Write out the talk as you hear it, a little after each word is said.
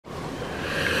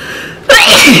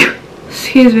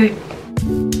Excuse me.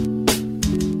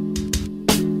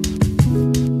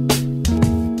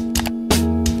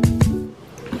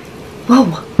 Whoa.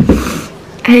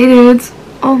 Hey dudes.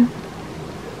 Oh.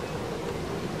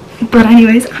 But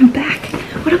anyways, I'm back.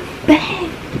 What a bang.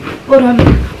 But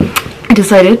I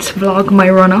decided to vlog my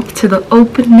run up to the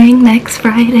opening next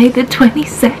Friday the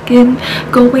 22nd.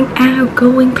 Going out,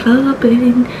 going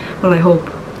clubbing. Well, I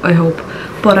hope.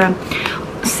 But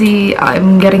see,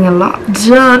 I'm getting a lot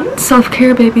done.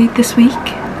 Self-care baby this week.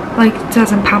 Like, it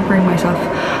says I'm pampering myself.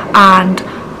 And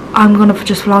I'm gonna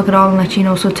just vlog it all and let you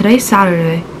know. So today's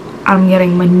Saturday. I'm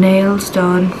getting my nails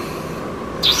done.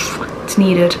 It's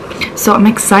needed. So I'm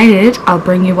excited. I'll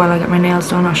bring you while I get my nails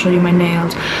done. I'll show you my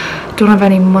nails. Don't have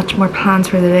any much more plans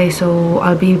for the day, so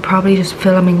I'll be probably just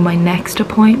filming my next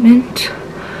appointment.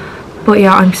 But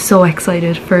yeah, I'm so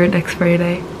excited for next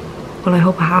Friday. Well, I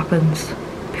hope it happens,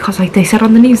 because like they said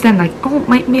on the news then, like, oh, it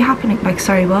might be happening. Like,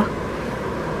 sorry, what?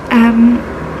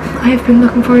 I've been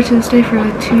looking forward to this day for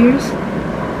like 2 years.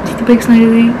 It's the biggest night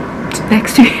of the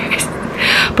next 2 years.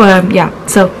 But yeah,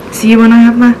 so see you when I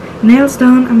have my nails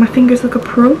done and my fingers look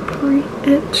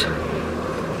appropriate.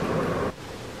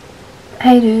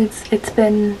 Hey dudes, it's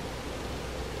been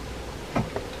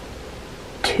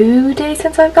 2 days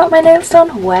since I've got my nails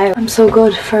done. Wow, I'm so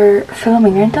good for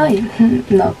filming, aren't I?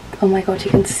 No, oh my god, you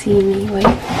can see me, wait.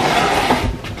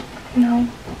 No.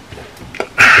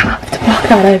 I have to block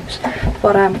that out.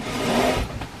 But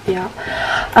yeah.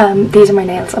 These are my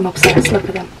nails, I'm obsessed, look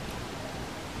at them.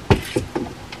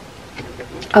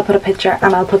 I'll put a picture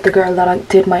and I'll put the girl that I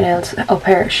did my nails up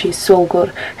here. She's so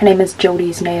good. Her name is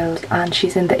Jodie's Nails and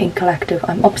she's in the Ink Collective.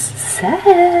 I'm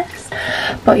obsessed.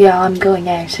 But yeah, I'm going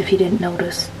out if you didn't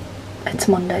notice. It's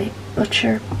Monday, but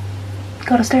sure.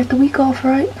 Gotta start the week off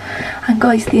right. And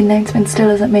guys, the announcement still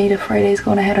isn't made if Friday's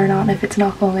going ahead or not. And if it's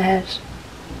not going ahead,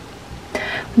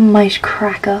 might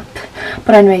crack up.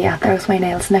 But anyway, yeah, there's my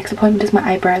nails. Next appointment is my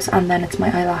eyebrows and then it's my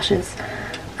eyelashes.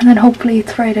 And then hopefully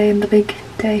it's Friday and the big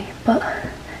day. But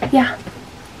yeah,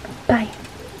 bye.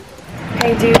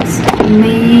 Hey dudes,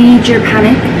 major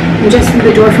panic. I'm just in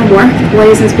the door from work. Why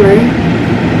is this blurry?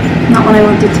 Not what I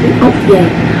want it to be. Oh yay,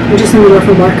 I'm just in the door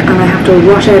from work and I have to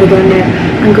rush out again now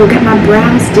and go get my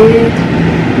brows did.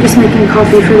 I'm just making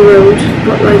coffee for the road,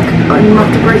 but like I'm not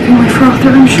breaking my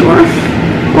frother, I'm sure.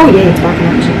 Oh yeah, it's back in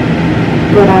action.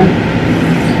 But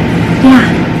yeah.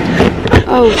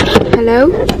 Oh, hello?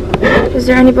 Is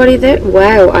there anybody there?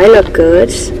 Wow, I look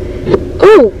good.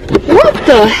 Oh, what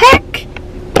the heck?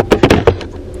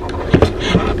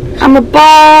 I'm a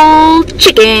bald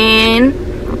chicken.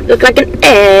 Look like an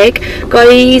egg.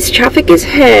 Guys, traffic is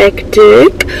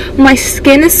hectic. My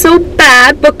skin is so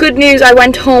bad, but good news, I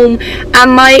went home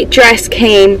and my dress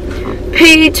came.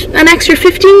 Paid an extra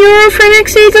 €15 for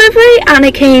next day delivery and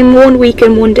it came 1 week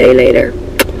and 1 day later.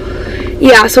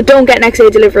 Yeah, so don't get next day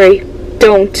delivery.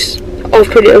 Don't. Of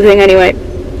Pretty Little Thing anyway.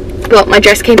 But my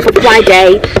dress came for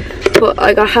Friday. But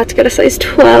I had to get a size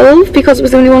 12 because it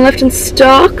was the only one left in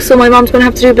stock. So my mom's going to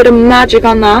have to do a bit of magic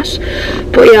on that.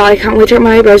 But yeah, I can't wait to get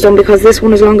my eyebrows done because this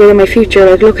one is longer than my future.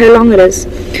 Like, look how long it is.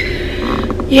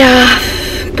 Yeah,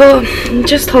 but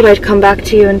just thought I'd come back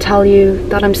to you and tell you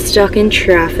that I'm stuck in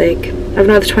traffic. I have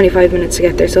another 25 minutes to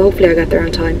get there, so hopefully I get there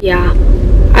on time. Yeah,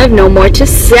 I have no more to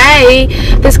say.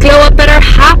 This glow up better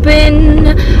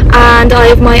happen. And I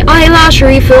have my eyelash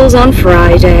refills on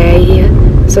Friday.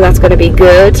 So that's going to be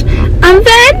good. And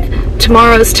then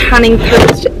tomorrow's tanning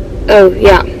Thursday. Oh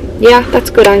yeah, yeah, that's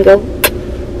a good angle.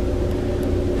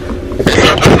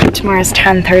 Tomorrow's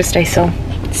tan Thursday, so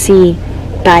see.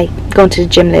 Bye. Going to the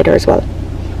gym later as well.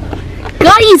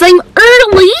 Guys, I'm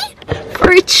early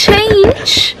for a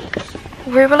change.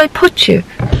 Where will I put you?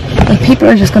 Like, people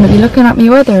are just going to be looking at me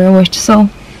whether or which, so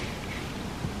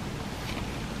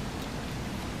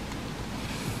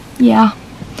yeah.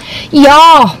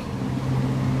 Yeah.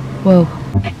 Whoa.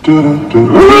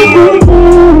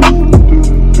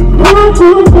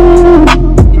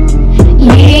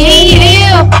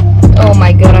 Yeah. Oh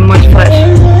my god, I'm much flesh.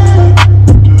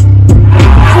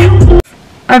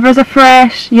 Eyebrows are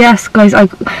fresh. Yes, guys, I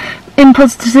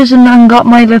impulse decision and got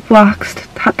my lip waxed.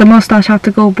 The mustache had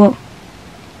to go, but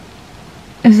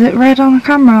is it red on the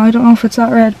camera? I don't know if it's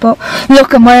that red, but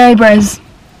look at my eyebrows.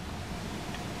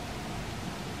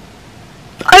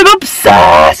 I'm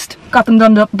obsessed! Got them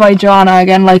done by Joanna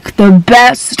again, like the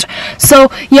best. So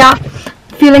yeah,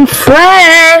 feeling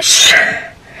fresh.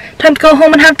 Time to go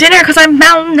home and have dinner because I'm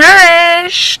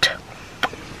malnourished.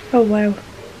 Oh wow.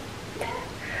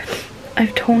 I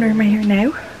have toner in my hair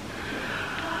now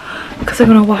because I'm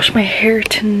going to wash my hair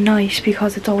tonight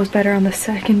because it's always better on the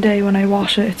second day when I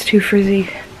wash it. It's too frizzy.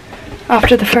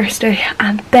 after the first day,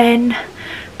 and then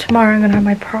tomorrow I'm gonna have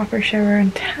my proper shower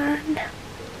and tan.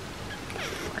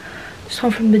 Just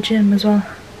home from the gym as well,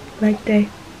 leg day.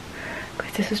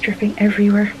 Guys, this is dripping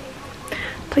everywhere.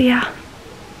 But yeah,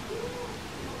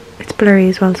 it's blurry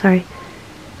as well, sorry.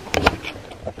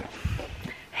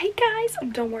 Hey guys,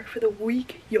 I'm done work for the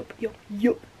week. Yup.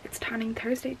 It's tanning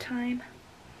Thursday time.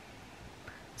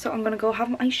 So I'm gonna go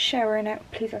have my shower now.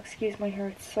 Please excuse my hair,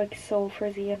 it's like so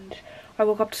frizzy, and I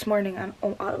woke up this morning and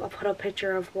I'll put a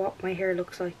picture of what my hair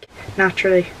looks like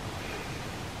naturally.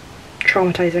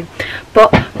 Traumatizing.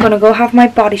 But I'm gonna go have my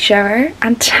body shower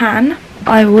and tan.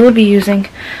 I will be using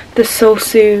the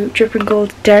Sosu Dripping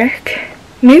Gold Dark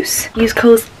Mousse. Use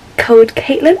code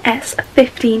Caitlin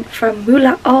S15 for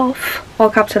moolah off,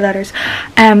 all capital letters.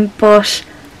 But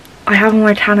I haven't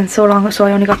worn tan in so long, so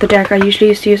I only got the dark. I usually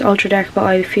used to use ultra dark, but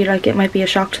I feel like it might be a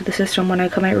shock to the system when I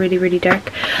come out really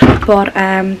dark. But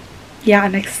yeah,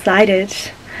 I'm excited.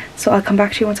 So I'll come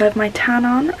back to you once I have my tan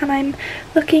on and I'm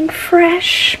looking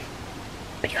fresh,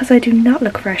 because I do not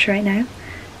look fresh right now.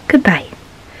 Goodbye.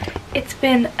 It's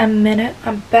been a minute,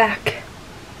 I'm back.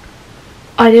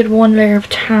 I did one layer of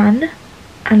tan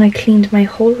and I cleaned my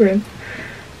whole room,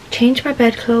 changed my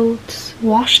bedclothes,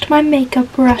 washed my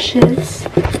makeup brushes,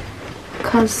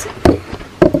 because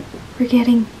we're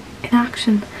getting in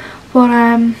action. But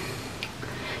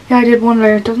yeah, I did one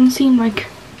layer. It doesn't seem like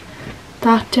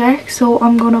that dark, so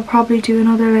I'm gonna probably do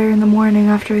another layer in the morning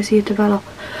after I see it develop.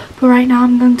 But right now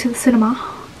I'm going to the cinema.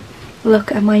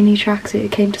 Look at my new tracksuit,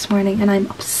 it came this morning and I'm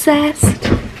obsessed.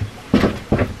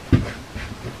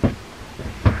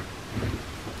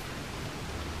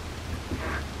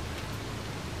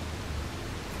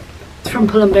 It's from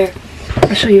Pull & Bear.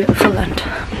 I'll show you at full length.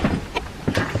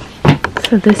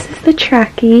 So this is the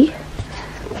trackie.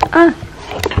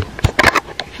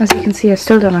 As you can see, I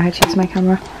still don't know how to use my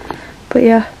camera. But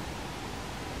yeah.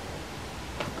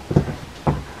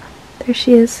 There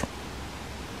she is.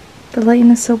 The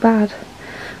lighting is so bad.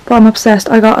 But I'm obsessed.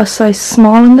 I got a size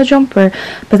small in the jumper,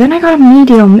 but then I got a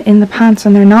medium in the pants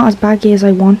and they're not as baggy as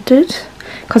I wanted,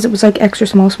 because it was like extra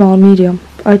small, medium.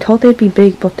 I thought they'd be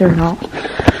big, but they're not.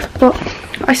 But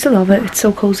I still love it. It's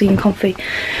so cozy and comfy.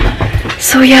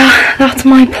 So yeah, that's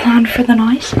my plan for the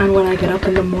night. And when I get up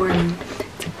in the morning,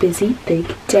 it's a busy,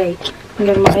 big day. I'm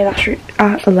getting my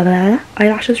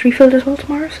eyelashes refilled as well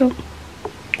tomorrow, so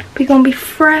we're gonna be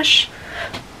fresh.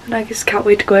 And I just can't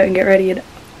wait to go out and get ready. And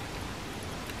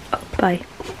bye.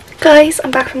 Guys,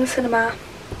 I'm back from the cinema.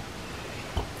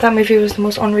 That movie was the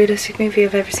most unrealistic movie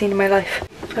I've ever seen in my life.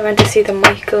 I went to see the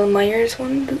Michael Myers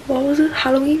one. What was it?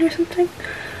 Halloween or something?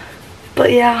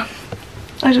 But yeah,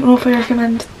 I don't know if I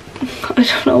recommend. I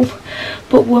don't know.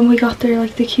 But when we got there,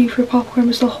 like, the queue for popcorn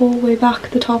was the whole way back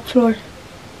the top floor.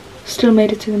 Still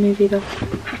made it to the movie though.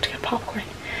 Have to get popcorn.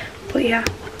 But yeah,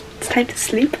 it's time to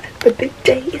sleep. The big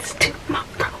day is tomorrow.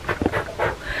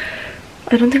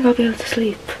 I don't think I'll be able to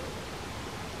sleep.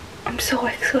 I'm so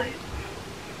excited.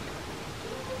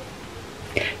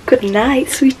 Good night,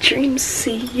 sweet dreams.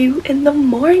 See you in the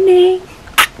morning.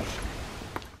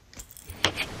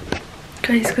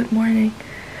 Guys, good morning.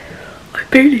 I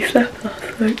barely slept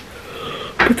last night,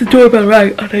 but the doorbell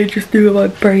rang and I just knew in my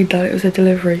brain that it was a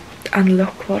delivery. And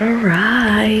look what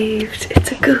arrived.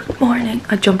 It's a good morning.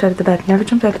 I jumped out of the bed. Never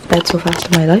jumped out of the bed so fast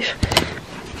in my life.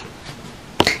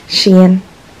 Shein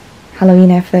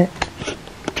Halloween outfit.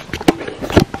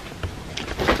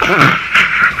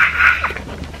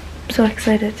 I'm so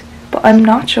excited. But I'm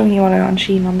not showing you what I got on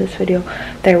Shein on this video.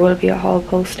 There will be a haul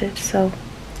posted, so.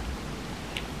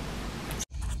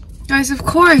 Guys, of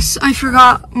course I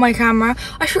forgot my camera.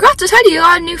 I forgot to tell you I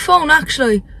got a new phone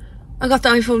actually. I got the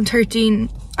iPhone 13.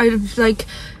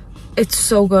 It's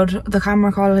so good. The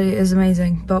camera quality is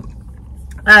amazing. But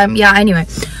yeah, anyway.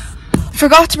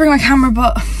 Forgot to bring my camera,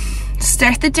 but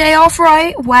start the day off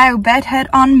right. Wow, bedhead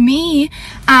on me.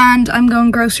 And I'm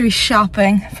going grocery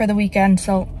shopping for the weekend,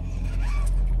 so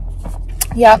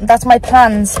yeah, that's my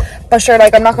plans. But sure,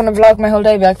 like, I'm not going to vlog my whole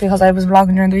day back because I was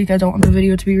vlogging during the week. I don't want the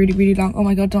video to be really long. Oh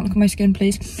my god, don't look at my skin,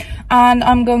 please. And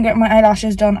I'm going to get my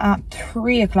eyelashes done at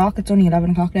 3 o'clock. It's only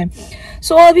 11 o'clock now.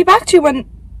 So I'll be back to you when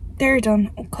they're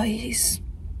done. Oh, guys.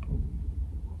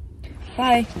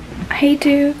 Bye. Hey,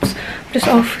 dudes. I'm just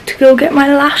off to go get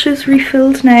my lashes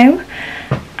refilled now.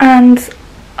 And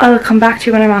I'll come back to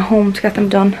you when I'm at home to get them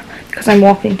done, because I'm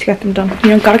walking to get them done.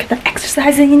 You know, gotta get that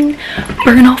exercising,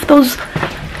 burn off those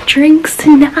drinks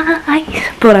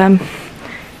tonight. But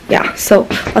yeah, so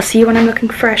I'll see you when I'm looking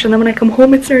fresh, and then when I come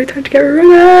home it's nearly time to get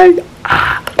ready.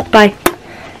 Bye.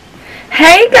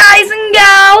 Hey guys and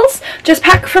gals, just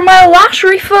packed for my lash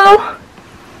refill.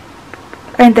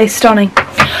 Aren't they stunning?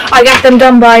 I get them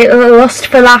done by Lust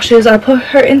for Lashes. I'll put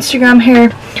her Instagram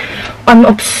here. I'm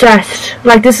obsessed.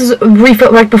 Like, this is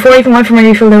refill. Like, before I even went for my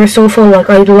refill, they were so full.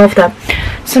 Like, I love them.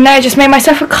 So now I just made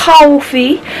myself a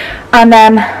coffee, and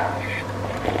then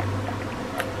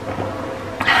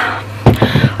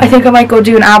I think I might go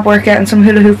do an ab workout and some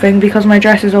hula hooping because my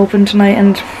dress is open tonight.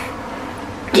 And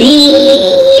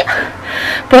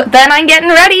but then I'm getting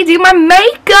ready to do my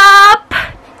makeup.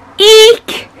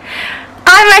 Eek!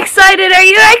 I'm excited. Are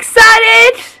you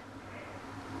excited?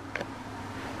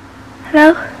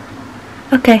 Hello?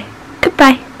 Okay.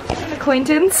 Goodbye. An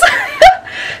acquaintance.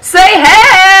 Say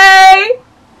hey!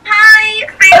 Hi,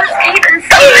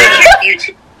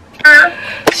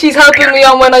 She's helping me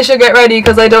on when I should get ready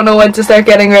because I don't know when to start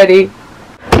getting ready.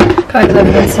 Guys, I've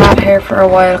been sat here for a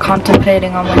while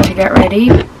contemplating on when to get ready,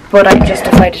 but I've just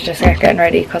decided to start getting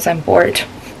ready because I'm bored.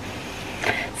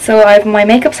 So I have my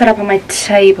makeup set up on my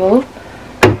table,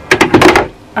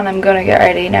 and I'm gonna get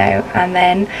ready now, and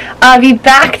then I'll be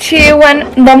back to you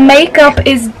when the makeup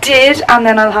is did, and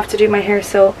then I'll have to do my hair.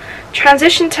 So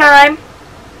transition time.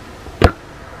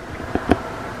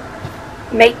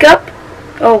 Makeup.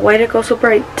 Oh, why did it go so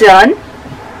bright? Done.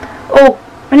 Oh,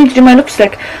 I need to do my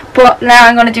lipstick, but now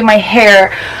I'm gonna do my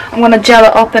hair. I'm gonna gel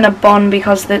it up in a bun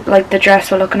because the dress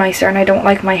will look nicer, and I don't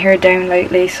like my hair down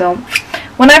lately. So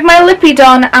when I have my lippy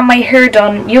done and my hair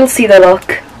done, you'll see the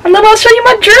look, and then I'll show you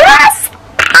my dress.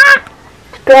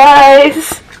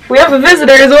 Guys, we have a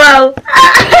visitor as well.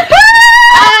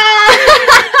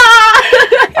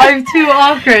 I'm too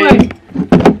awkward.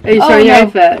 Are you showing your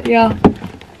outfit? Yeah.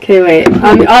 Okay, wait.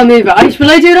 I'll move it. Will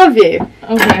I do it of you?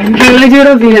 Okay. How will I do it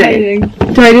of you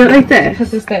now? Do I do it like this?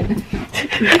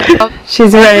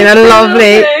 She's wearing a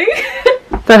lovely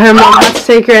that her mum had to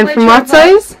take her in from what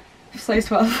size? Size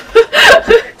 12.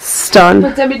 Stun.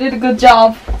 But Debbie did a good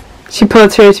job. She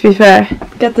pulled through, to be fair.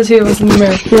 Get the two of us in the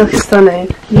mirror. You look stunning.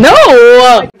 No!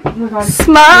 Oh my God.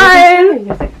 Smile!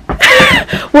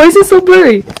 Why is it so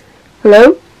blurry?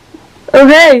 Hello? Oh,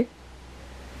 hey.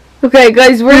 Okay,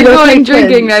 guys, we're going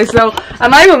drinking now, so...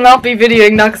 And I will not be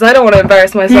videoing that because I don't want to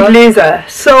embarrass myself. You loser.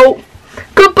 So,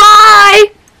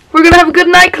 goodbye! We're gonna have a good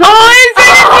night.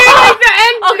 Oh,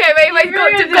 okay, wait,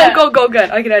 go, good.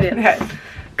 I can edit. Okay.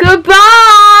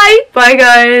 Goodbye! Bye,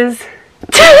 guys.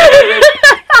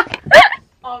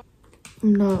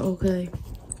 I'm not okay.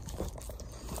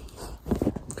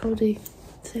 Cody,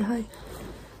 say hi.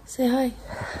 Say hi.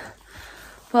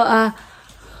 But,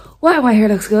 wow, my hair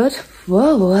looks good.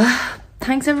 Whoa.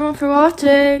 Thanks everyone for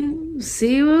watching.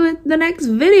 See you in the next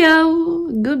video.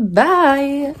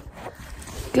 Goodbye.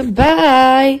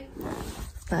 Goodbye.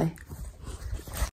 Bye.